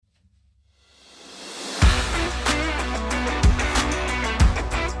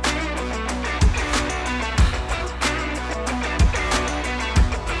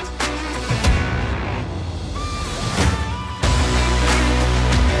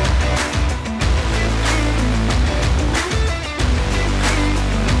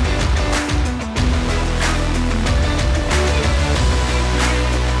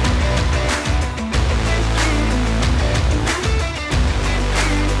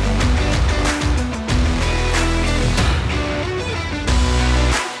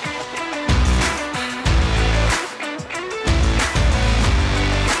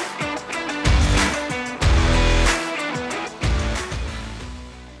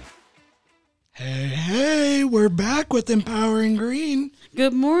Hey, we're back with Empowering Greene.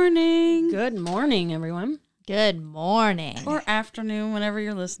 Good morning. Good morning, everyone. Good morning. Or afternoon, whenever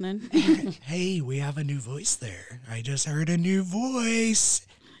you're listening. Hey, we have a new voice there. I just heard a new voice.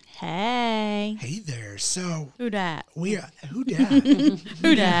 Hey. Hey there. So, Who dat? who dat?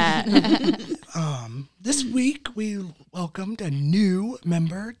 Who dat? This week we welcomed a new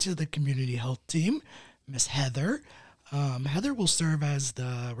member to the community health team, Miss Heather. Heather will serve as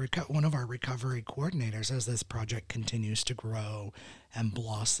one of our recovery coordinators as this project continues to grow and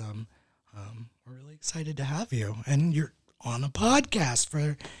blossom. We're really excited to have you, and you're on a podcast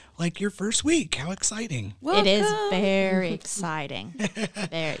for like your first week. How exciting! It is very exciting. Very,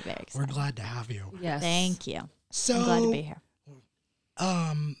 very exciting. We're glad to have you. Yes. Thank you. So, I'm glad to be here.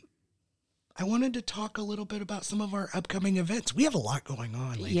 I wanted to talk a little bit about some of our upcoming events. We have a lot going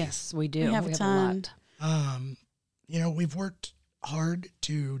on, ladies. Yes, we do. We have a ton. lot. We've worked hard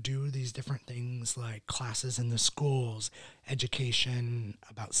to do these different things like classes in the schools, education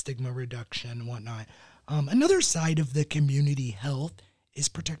about stigma reduction and whatnot. Another side of the community health is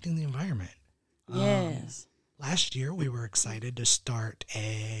protecting the environment. Yes. Last year, we were excited to start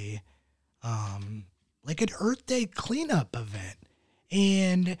an Earth Day cleanup event,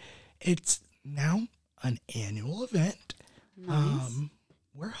 and it's now an annual event. Nice.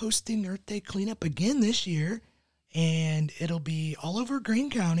 We're hosting Earth Day cleanup again this year, and it'll be all over Greene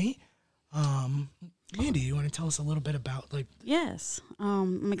County. Mandy, you want to tell us a little bit about Yes.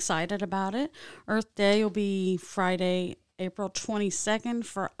 I'm excited about it. Earth Day will be Friday, April 22nd.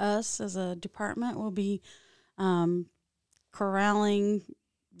 For us as a department, we'll be corralling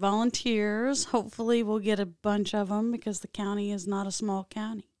volunteers. Hopefully we'll get a bunch of them because the county is not a small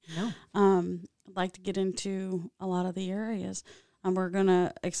county. No. I'd like to get into a lot of the areas. We're going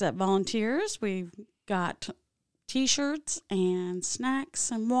to accept volunteers. We've got T-shirts and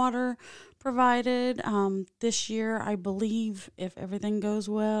snacks and water provided. This year, I believe, if everything goes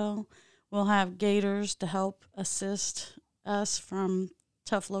well, we'll have gators to help assist us from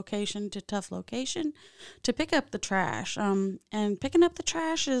tough location to tough location to pick up the trash. And picking up the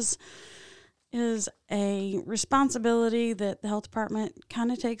trash is a responsibility that the health department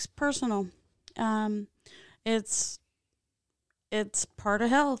kind of takes personal. It's part of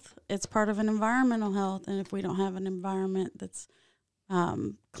health. It's part of an environmental health. And if we don't have an environment that's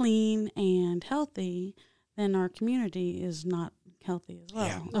clean and healthy, then our community is not healthy as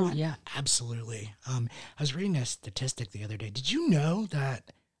well. Yeah. Absolutely. I was reading a statistic the other day. Did you know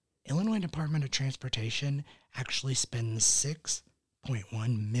that Illinois Department of Transportation actually spends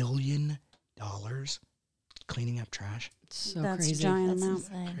 $6.1 million cleaning up trash? So That's crazy. a giant That's amount.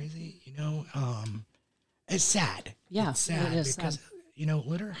 insane. Crazy. It's sad. Yeah, It's sad it is because, sad.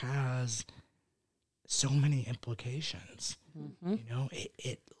 litter has so many implications. Mm-hmm.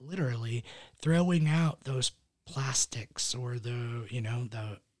 It literally throwing out those plastics or the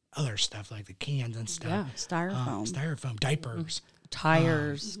other stuff like the cans and stuff. Yeah. Styrofoam. Diapers,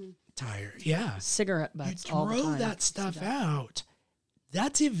 Tires, yeah. cigarette You butts all the throw time. that stuff out,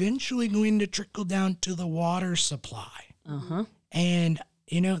 that's eventually going to trickle down to the water supply. Uh-huh. And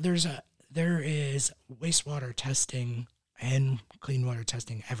there is wastewater testing and clean water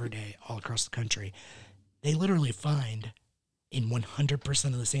testing every day all across the country. They literally find in 100%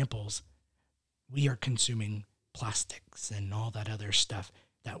 of the samples, we are consuming plastics and all that other stuff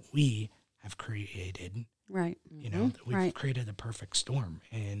that we have created. Right. We've Right. created the perfect storm.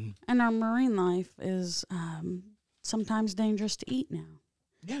 And And our marine life is sometimes dangerous to eat now.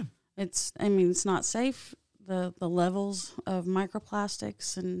 yeah, It's not safe. The levels of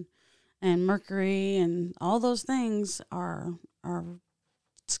microplastics and mercury and all those things are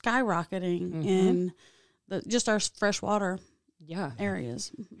skyrocketing in just our freshwater Yeah.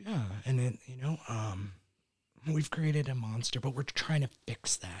 areas. yeah. And then, we've created a monster, but we're trying to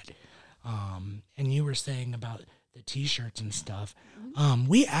fix that. And you were saying about the T-shirts and stuff.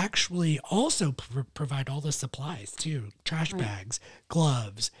 We actually also provide all the supplies too: trash bags,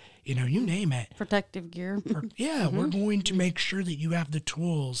 gloves, you name it. Protective gear. We're going to make sure that you have the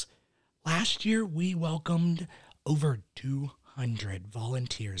tools. Last year, we welcomed over 200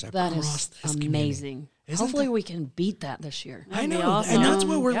 volunteers That across is this community. amazing. Isn't Hopefully that- we can beat that this year. I That'd be know, awesome. and that's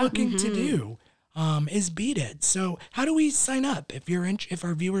what we're Yeah. looking to do. Is beat it. So, how do we sign up if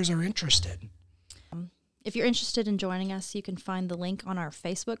our viewers are interested? If you're interested in joining us, you can find the link on our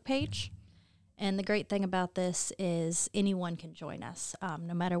Facebook page. And the great thing about this is anyone can join us,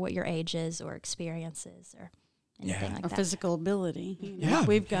 no matter what your age is or experiences or anything like Our that. physical ability. Yeah.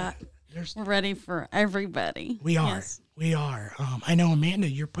 We've got, There's we're ready for everybody. We are. Yes. We are. I know, Amanda,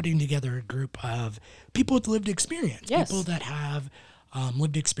 you're putting together a group of people with lived experience, Yes. people that have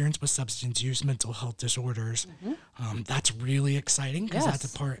lived experience with substance use, mental health disorders. That's really exciting because that's a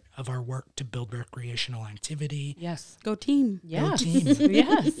part of our work to build recreational activity. Yes. Go team. Yes. Go team.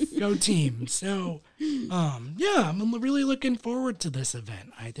 Yes. Go team. So, yeah, I'm really looking forward to this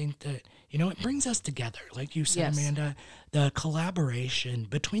event. I think that, it brings us together. Like you said, Yes. Amanda, the collaboration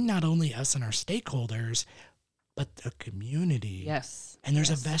between not only us and our stakeholders, but the community. Yes. And there's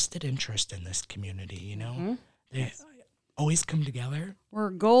a vested interest in this community, They always come together. We're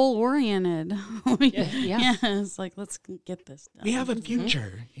goal oriented. Yeah. It's like, let's get this done. We have a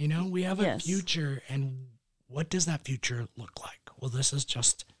future, we have a Yes. future. And what does that future look like? Well, this is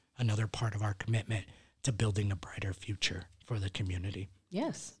just another part of our commitment to building a brighter future for the community.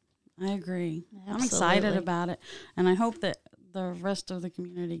 Yes. I agree. I'm Absolutely. excited about it. And I hope that the rest of the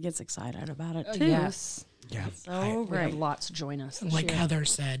community gets excited about it too. Yes. Yeah. So We have great. lots join us this Like year. Heather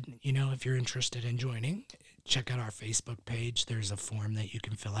said, if you're interested in joining, check out our Facebook page. There's a form that you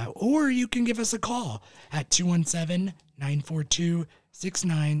can fill out, or you can give us a call at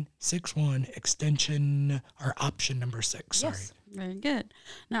 217-942-6961, extension or option number 6. Sorry. Yes. Very good.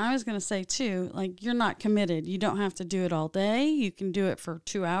 Now, I was going to say, too, like, you're not committed. You don't have to do it all day. You can do it for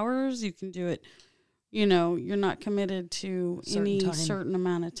 2 hours. You can do it, you're not committed to any Time. certain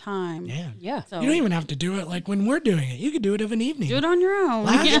amount of time. Yeah. Yeah. So You don't even have to do it like when we're doing it. You could do it of an evening. do it on your own.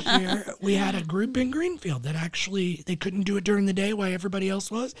 Last year, we had a group in Greenfield that actually, they couldn't do it during the day while everybody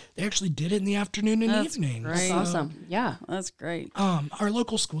else was. They actually did it in the afternoon and That's evening. great. That's So, awesome. Yeah. That's great. our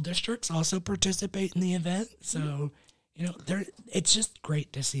local school districts also participate in the event. So, it's just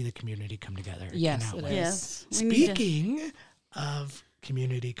great to see the community come together. in Yes, that it way. Yes. We need to- Speaking of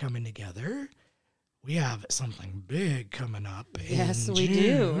community coming together, we have something big coming up Yes, in we do.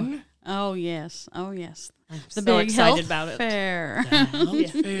 June. Oh, yes. Oh, yes. I'm The so big excited health about it. fair. The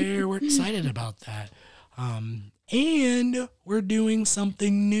health fair. We're excited about that. And we're doing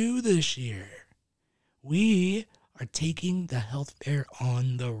something new this year. We are taking the health fair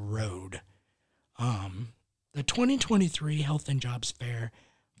on the road. The 2023 Health and Jobs Fair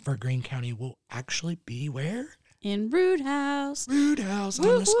for Greene County will actually be where? In Root House. Root House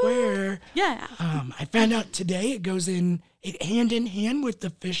on the square. Yeah. I found out today it goes hand in hand with the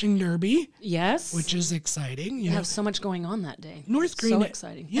fishing derby, Yes. which is exciting. we have so much going on that day. North Greene. So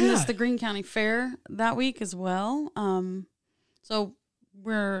exciting. Yeah. And it's the Greene County Fair that week as well. So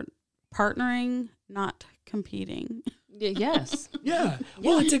we're partnering, not competing. Yes. Yeah.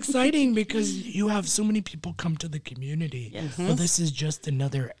 Well, it's exciting because you have so many people come to the community. Yes. Well, this is just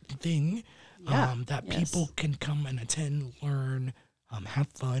another thing Yeah. that Yes. people can come and attend, learn, have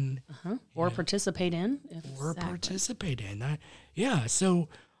fun, Or participate in. or participate in that. Yeah. So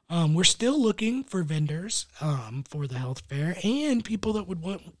we're still looking for vendors for the health fair and people that would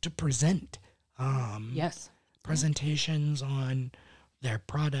want to present Yes. presentations on their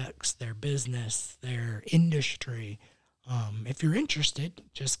products, their business, their industry. If you're interested,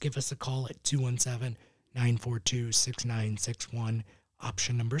 just give us a call at 217-942-6961,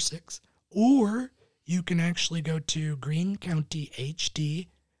 option number 6. Or you can actually go to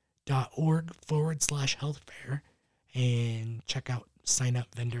greenecountyhd.org/health fair and check out sign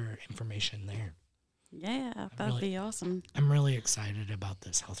up vendor information there. Yeah, that'd be awesome. I'm really excited about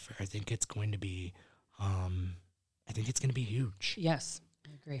this health fair. I think it's going to be huge. Yes. I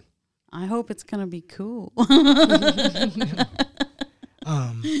agree. I hope it's going to be cool.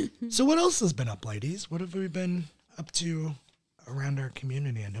 So what else has been up, ladies? What have we been up to around our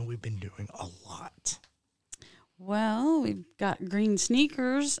community? I know we've been doing a lot. Well, we've got Green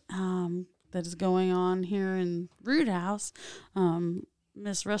Sneakers that is going on here in Root House.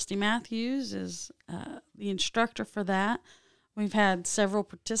 Miss Rusty Matthews is the instructor for that. We've had several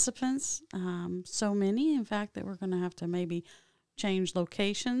participants, so many, in fact, that we're going to have to maybe change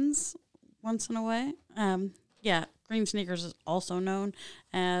locations once in a way. Green Sneakers is also known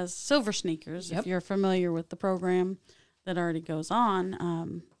as Silver Sneakers, Yep. if you're familiar with the program that already goes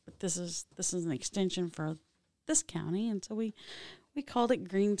on. But this is an extension for this county, and so we called it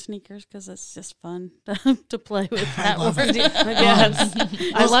Green Sneakers because it's just fun to play with that love word. Yes.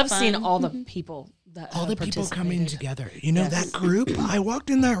 I love fun. seeing all the people that All have the people coming participated. together. You know, Yes. that group, I walked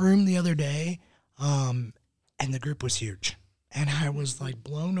in that room the other day, and the group was huge. And I was like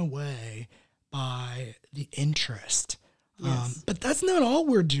blown away by the interest. Yes. But that's not all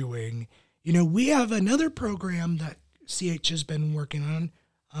we're doing. You know, we have another program that CH has been working on,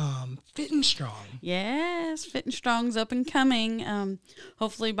 Fit and Strong. Yes, Fit and Strong's up and coming.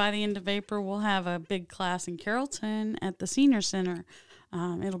 Hopefully by the end of April, we'll have a big class in Carrollton at the Senior Center.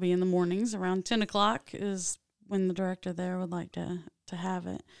 It'll be in the mornings around 10 o'clock is when the director there would like to have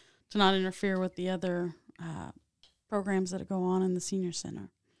it, to not interfere with the other programs that go on in the senior center.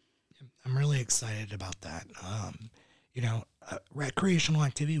 I'm really excited about that. Recreational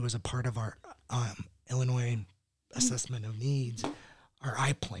activity was a part of our Illinois assessment of needs, our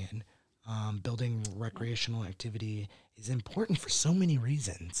I plan. Building recreational activity is important for so many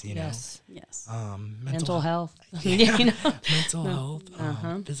reasons, Yes. Yes. Mental health. Yeah, You know? mental health,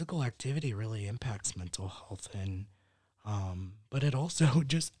 Uh-huh. physical activity really impacts mental health, and but it also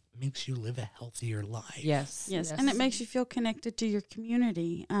just makes you live a healthier life. Yes. Yes, and it makes you feel connected to your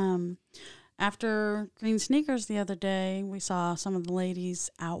community. After Green Sneakers the other day, we saw some of the ladies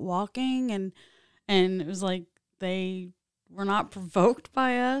out walking, and it was like they were not provoked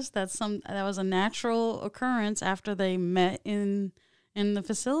by us. That was a natural occurrence after they met in the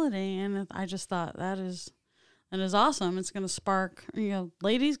facility, and I just thought that is awesome. It's going to spark,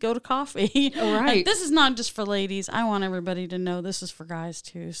 ladies, go to coffee. Right. This is not just for ladies. I want everybody to know this is for guys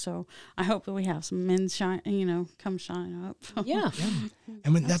too. So I hope that we have some men come shine up. Yeah.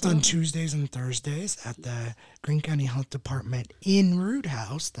 And that's on Tuesdays and Thursdays at the Greene County Health Department in Root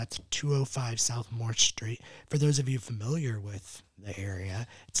House. That's 205 South Morse Street. For those of you familiar with the area,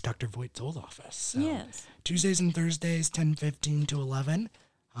 it's Dr. Voigt's old office. So Yes. Tuesdays and Thursdays, 10:15 to 11.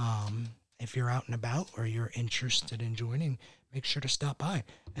 If you're out and about or you're interested in joining, make sure to stop by.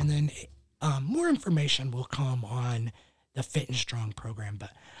 And then more information will come on the Fit and Strong program. But,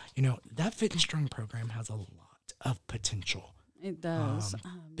 that Fit and Strong program has a lot of potential. It does.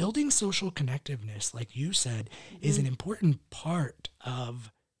 Building social connectiveness, like you said, is an important part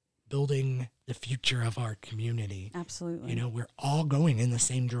of building the future of our community. Absolutely. We're all going in the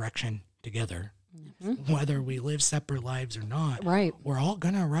same direction together. Whether we live separate lives or not, Right. we're all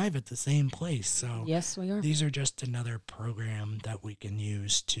going to arrive at the same place. So Yes, we are. these are just another program that we can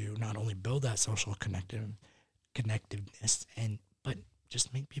use to not only build that social connectiveness, but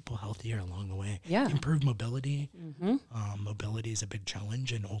just make people healthier along the way. Yeah. Improve mobility. Mm-hmm. Mobility is a big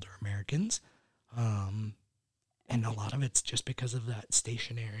challenge in older Americans. And a lot of it's just because of that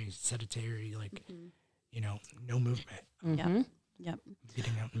stationary, sedentary, no movement. Mm-hmm. Yep.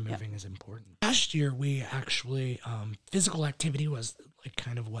 Getting out and moving is important. Last year, we actually, physical activity was like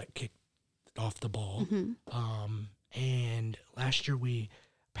kind of what kicked off the ball. And last year we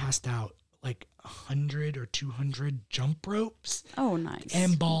passed out like 100 or 200 jump ropes Oh, nice.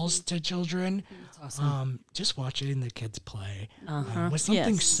 and balls to children. That's awesome. Just watching the kids play Uh-huh. was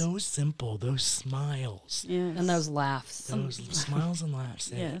something Yes. so simple. Those smiles, Yes. And those laughs. those smiles and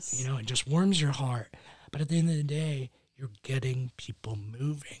laughs. Yes. It just warms your heart. But at the end of the day, you're getting people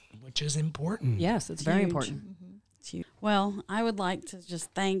moving, which is important. Yes, it's very Huge. important. It's huge. Well, I would like to just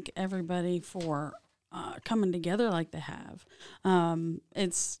thank everybody for coming together like they have.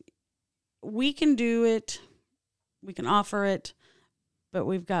 We can do it, we can offer it, but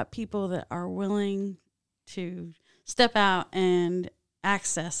we've got people that are willing to step out and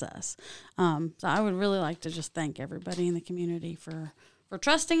access us. So I would really like to just thank everybody in the community for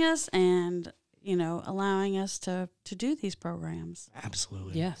trusting us and allowing us to do these programs.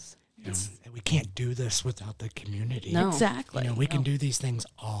 Absolutely. Yes. And we can't do this without the community. No. Exactly. We can do these things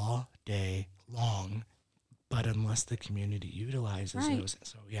all day long, but unless the community utilizes Right. those.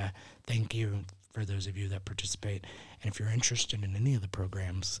 So, thank you for those of you that participate. And if you're interested in any of the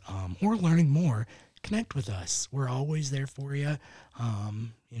programs or learning more, connect with us. We're always there for you.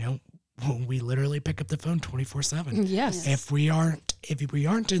 We literally pick up the phone 24/7. Yes. If we aren't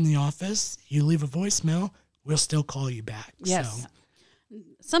in the office, you leave a voicemail, we'll still call you back. Yes. So,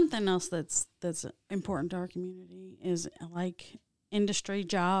 Something else that's important to our community is like industry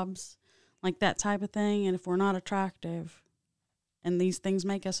jobs, like that type of thing. And if we're not attractive and these things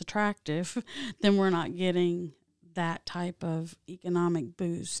make us attractive, then we're not getting that type of economic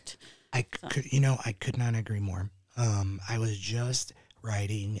boost. I could not agree more. I was just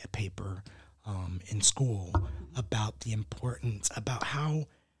writing a paper in school about the importance, about how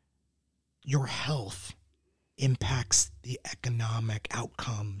your health impacts the economic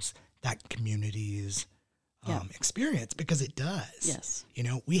outcomes that communities experience, because it does. Yes.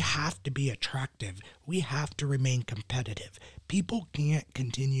 We have to be attractive. We have to remain competitive. People can't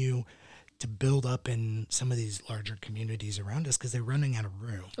continue to build up in some of these larger communities around us because they're running out of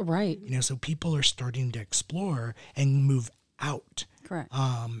room. Right. So people are starting to explore and move out. Correct.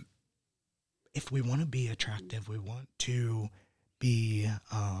 If we want to be attractive, we want to be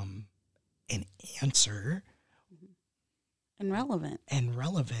an answer And relevant.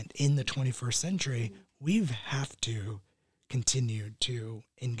 in the 21st century, we have to continue to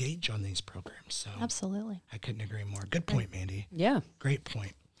engage on these programs. So Absolutely. I couldn't agree more. Good point, Mandy. Yeah. Great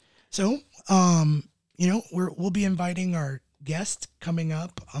point. So, we'll be inviting our guest coming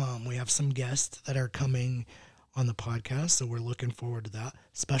up. We have some guests that are coming on the podcast. So we're looking forward to that.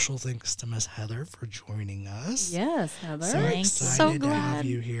 Special thanks to Miss Heather for joining us. Yes, Heather. So Thank you. excited So to have glad.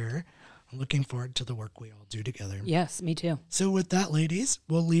 you here. I'm looking forward to the work we all do together. Yes, me too. So with that, ladies,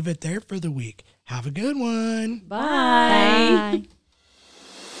 we'll leave it there for the week. Have a good one. Bye. Bye.